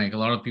pandemic. A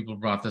lot of people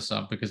brought this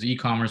up because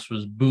e-commerce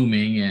was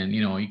booming, and,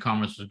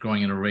 e-commerce was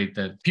growing at a rate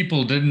that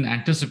people didn't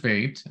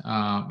anticipate.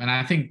 And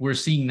I think we're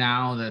seeing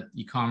now that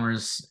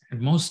e-commerce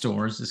at most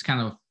stores is kind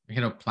of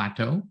hit a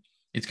plateau.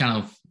 It's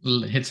kind of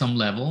hit some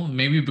level,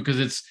 maybe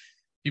because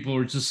people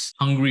are just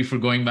hungry for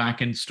going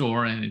back in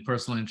store and in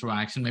personal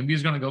interaction. Maybe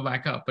it's going to go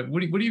back up. But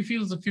what do you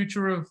feel is the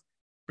future of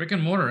brick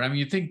and mortar? I mean,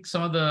 you think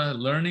some of the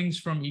learnings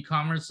from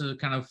e-commerce are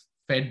kind of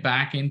fed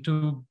back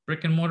into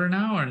brick and mortar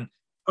now? And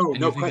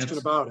no question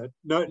about it.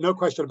 No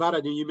question about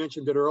it. And you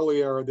mentioned it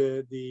earlier,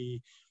 the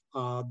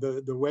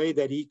way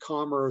that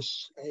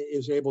e-commerce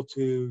is able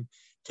to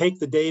take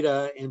the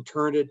data and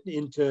turn it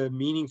into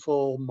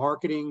meaningful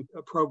marketing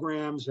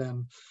programs.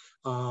 And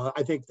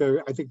I think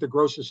the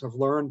grocers have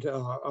learned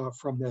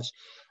from this.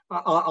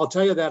 I'll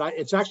tell you that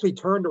it's actually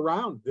turned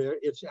around.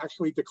 It's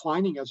actually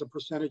declining as a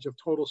percentage of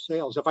total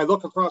sales. If I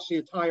look across the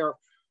entire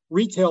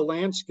retail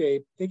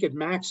landscape, I think it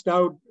maxed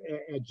out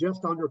at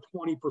just under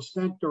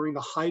 20% during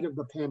the height of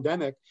the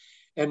pandemic.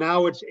 And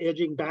now it's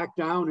edging back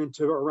down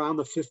into around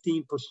the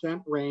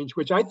 15% range,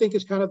 which I think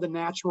is kind of the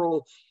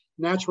natural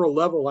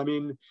level. I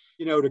mean,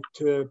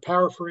 to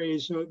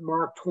paraphrase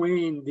Mark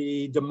Twain,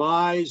 the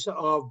demise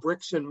of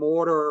bricks and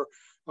mortar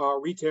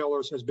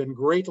retailers has been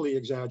greatly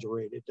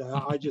exaggerated.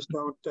 I just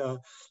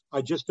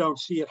don't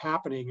see it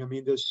happening. I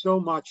mean, there's so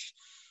much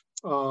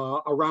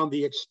around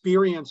the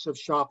experience of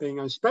shopping,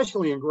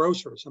 especially in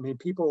grocers. I mean,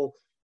 people,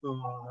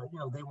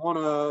 they want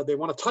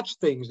to touch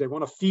things. They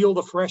want to feel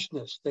the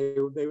freshness. They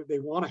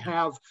want to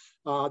have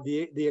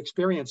the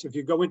experience. If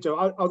you go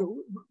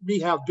into we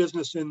have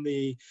business in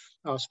the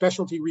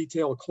specialty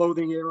retail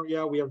clothing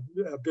area. We have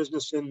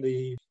business in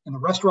the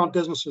restaurant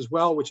business as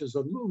well, which is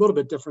a little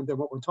bit different than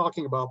what we're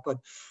talking about. But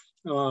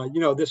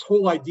this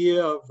whole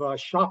idea of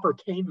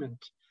shoppertainment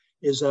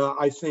is,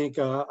 I think,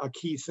 a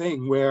key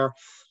thing where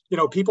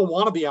people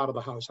want to be out of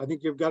the house. I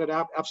think you've got it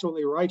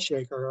absolutely right,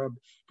 Shekar.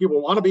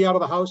 People want to be out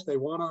of the house. They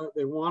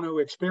want to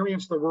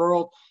experience the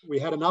world. We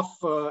had enough.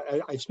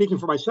 Speaking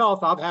for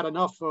myself, I've had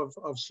enough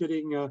of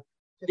sitting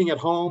at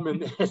home,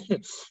 and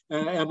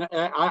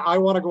I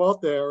want to go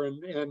out there.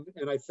 And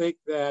I think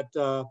that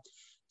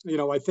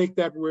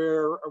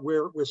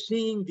we're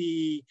seeing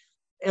the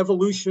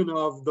evolution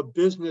of the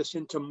business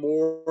into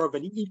more of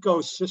an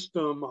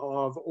ecosystem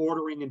of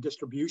ordering and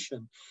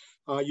distribution.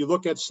 You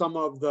look at some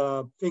of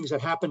the things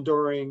that happened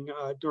during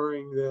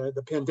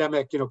the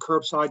pandemic,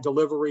 curbside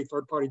delivery,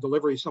 third-party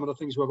delivery, some of the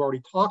things we've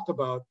already talked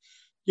about.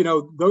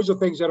 Those are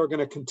things that are going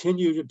to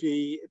continue to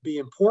be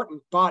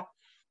important, but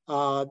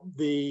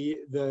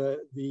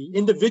the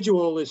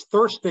individual is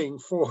thirsting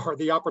for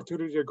the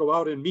opportunity to go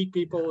out and meet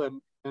people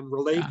and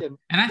relate. Yeah.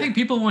 And I think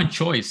people want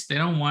choice. They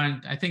don't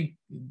want, I think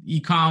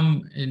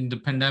e-com in the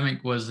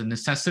pandemic was a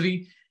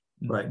necessity.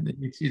 Right.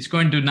 It's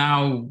going to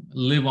now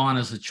live on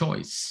as a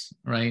choice,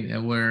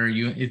 right? Where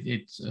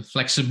it's a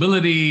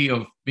flexibility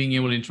of being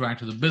able to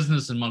interact with the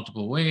business in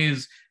multiple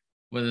ways,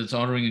 whether it's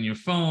ordering in your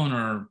phone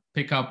or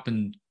pick up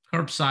and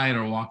curbside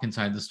or walk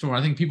inside the store.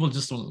 I think people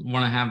just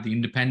want to have the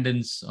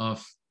independence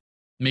of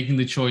making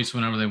the choice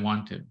whenever they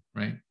want to,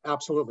 right?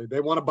 Absolutely.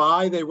 They want to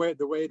buy the way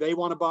they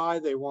want to buy.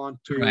 They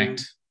want to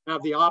Correct.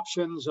 Have the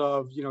options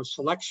of,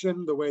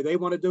 selection the way they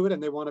want to do it.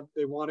 And they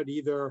want it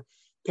either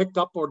picked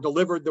up or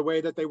delivered the way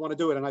that they want to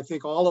do it. And I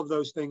think all of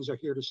those things are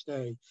here to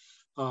stay.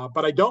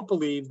 But I don't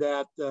believe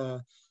that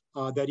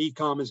that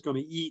e-com is going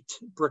to eat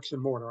bricks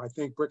and mortar. I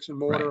think bricks and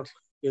mortar Right.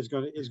 is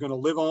going to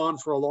live on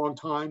for a long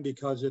time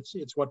because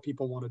it's what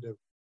people want to do.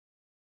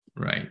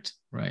 Right.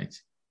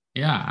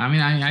 Yeah. I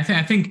mean,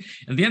 I think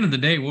at the end of the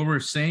day, what we're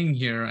saying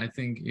here, I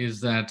think,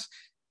 is that,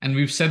 and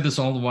we've said this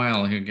all the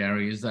while here,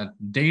 Gary, is that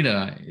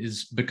data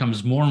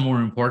becomes more and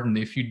more important.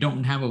 If you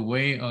don't have a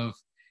way of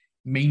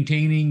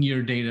maintaining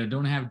your data,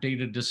 don't have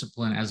data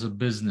discipline as a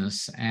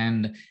business,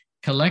 and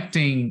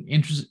collecting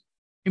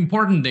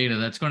important data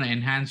that's going to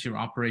enhance your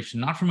operation,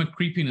 not from a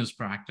creepiness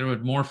factor,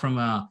 but more from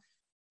a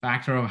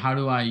factor of how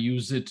do I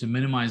use it to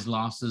minimize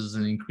losses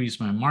and increase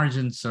my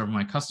margins, serve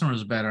my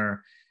customers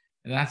better.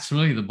 That's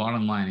really the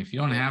bottom line. If you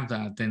don't have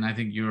that, then I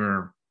think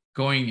you're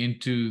going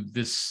into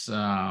this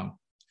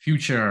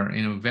future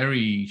in a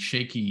very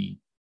shaky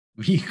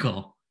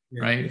vehicle,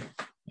 right?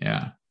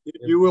 Yeah.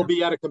 You will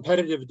be at a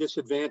competitive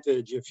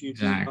disadvantage if you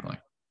exactly.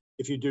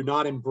 If you do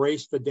not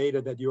embrace the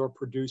data that you're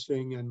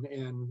producing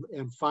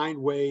and find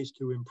ways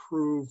to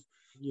improve,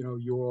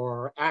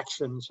 your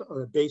actions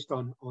based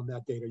on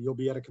that data. You'll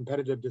be at a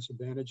competitive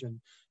disadvantage,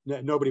 and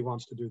nobody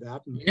wants to do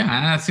that. Yeah,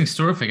 and that seems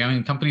terrific. I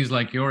mean, companies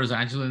like yours,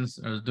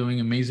 Agilence, are doing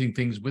amazing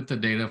things with the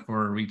data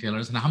for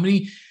retailers. And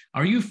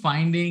are you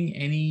finding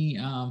any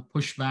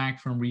pushback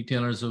from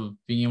retailers of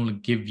being able to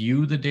give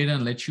you the data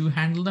and let you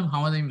handle them?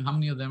 How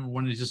many of them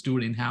want to just do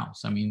it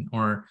in-house? I mean,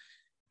 or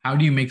how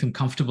do you make them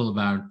comfortable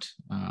about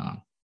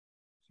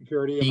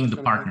security being the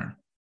partner?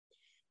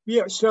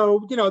 Yeah,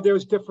 so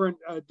there's different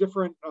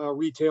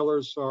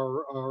retailers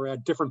are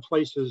at different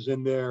places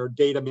in their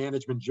data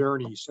management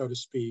journey, so to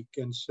speak.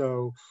 And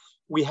so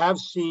we have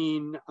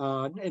seen,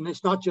 and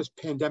it's not just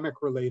pandemic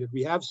related,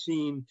 we have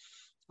seen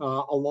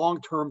a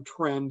long-term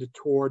trend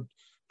toward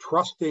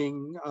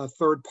trusting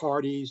third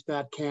parties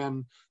that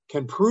can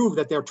prove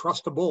that they're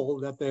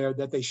trustable,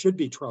 that they should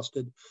be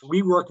trusted.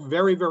 We work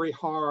very, very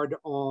hard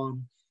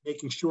on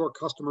making sure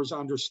customers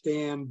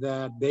understand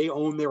that they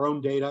own their own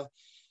data,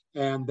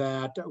 and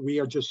that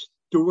we are just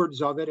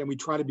stewards of it, and we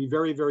try to be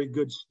very, very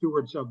good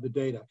stewards of the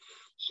data.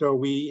 So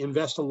we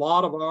invest a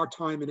lot of our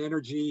time and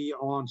energy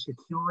on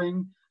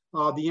securing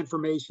the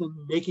information,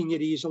 making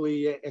it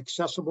easily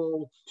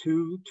accessible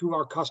to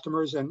our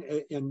customers, and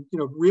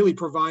really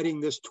providing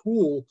this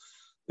tool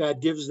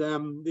that gives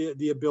them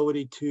the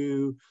ability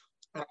to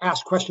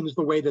ask questions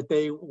the way that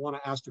they want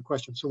to ask the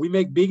question. So we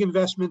make big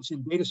investments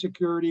in data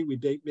security. We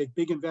make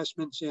big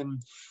investments in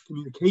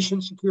communication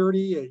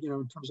security,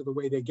 in terms of the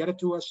way they get it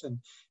to us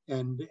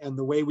and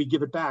the way we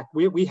give it back.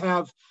 We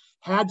have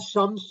had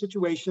some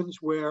situations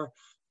where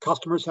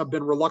customers have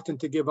been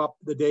reluctant to give up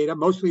the data.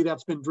 Mostly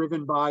that's been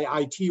driven by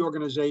IT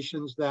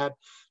organizations that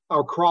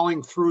are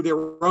crawling through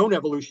their own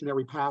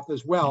evolutionary path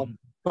as well. Mm-hmm.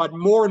 But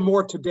more and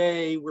more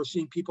today, we're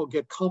seeing people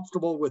get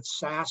comfortable with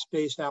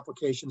SaaS-based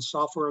applications,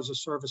 software as a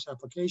service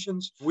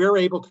applications. We're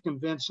able to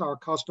convince our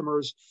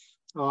customers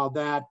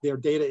that their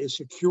data is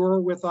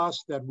secure with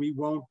us, that we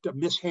won't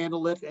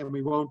mishandle it, and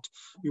we won't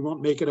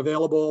make it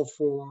available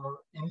for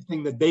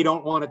anything that they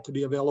don't want it to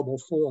be available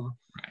for.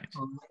 Right.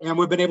 And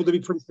we've been able to be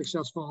pretty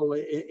successful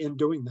in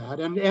doing that,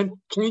 and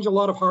change a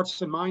lot of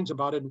hearts and minds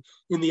about it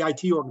in the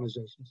IT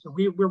organization. So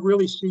we're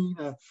really seeing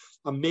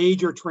a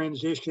major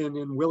transition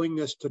in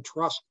willingness to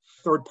trust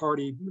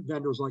third-party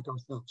vendors like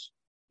ourselves.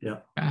 Yeah,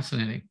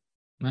 fascinating.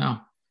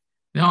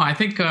 No, I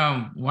think,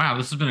 wow,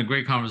 this has been a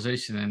great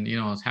conversation. And,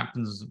 it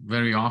happens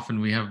very often.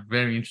 We have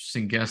very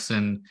interesting guests,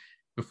 and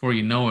before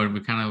you know it,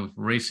 we're kind of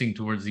racing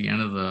towards the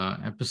end of the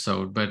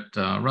episode. But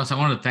Russ, I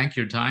want to thank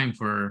your time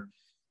for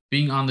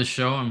being on the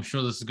show. I'm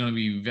sure this is going to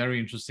be very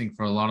interesting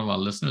for a lot of our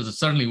listeners. It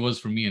certainly was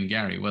for me and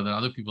Gary. Whether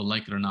other people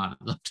like it or not,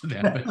 it's up to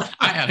them. But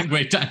I had a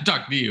great time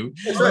talking to you.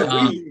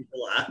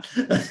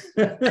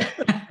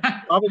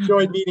 I've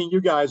enjoyed meeting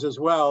you guys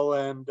as well,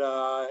 and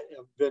I've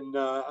been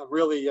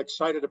really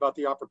excited about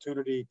the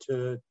opportunity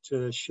to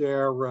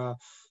share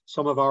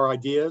some of our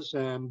ideas,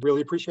 and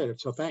really appreciate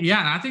it. So thanks. Yeah,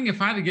 and I think if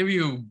I had to give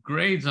you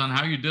grades on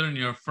how you did in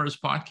your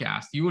first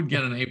podcast, you would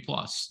get an A+.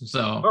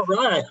 So all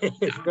right,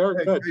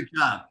 very good. Great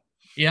job.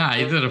 Yeah,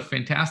 you did a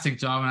fantastic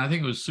job, and I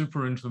think it was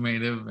super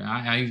informative.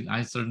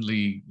 I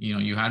certainly,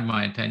 you had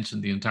my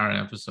attention the entire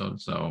episode.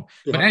 So,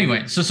 yeah. But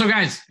anyway, so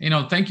guys,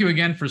 thank you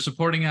again for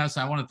supporting us.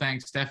 I want to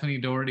thank Stephanie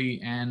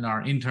Doherty and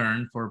our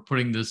intern for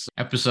putting this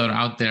episode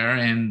out there.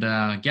 And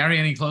Gary,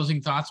 any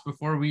closing thoughts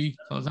before we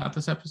close out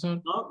this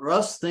episode?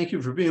 Russ, thank you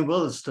for being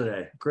with us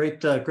today. Great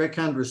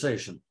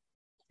conversation.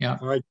 Yeah.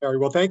 All right, Gary.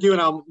 Well, thank you,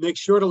 and I'll make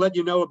sure to let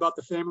you know about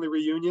the family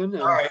reunion.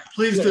 All right,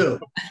 please do.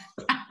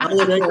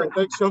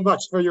 Thanks so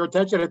much for your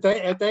attention, and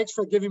thanks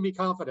for giving me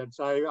confidence.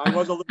 I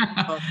was a little,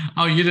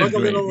 you did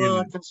great.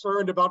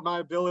 Concerned about my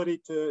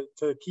ability to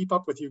keep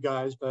up with you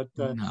guys, but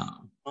no.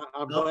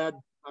 I'm glad.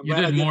 You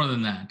did more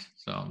than that.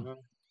 So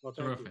well,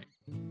 terrific.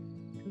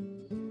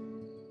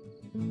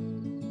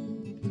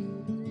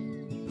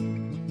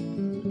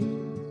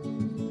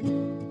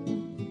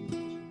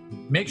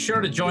 Make sure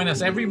to join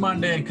us every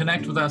Monday and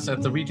connect with us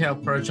at The Retail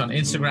Perch on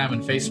Instagram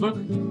and Facebook.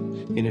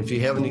 And if you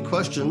have any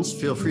questions,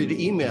 feel free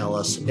to email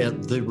us at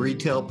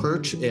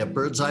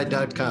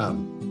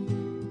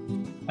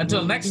theretailperch@birdseye.com.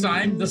 Until next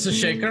time, this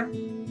is Shekar.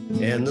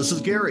 And this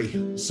is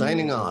Gary,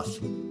 signing off.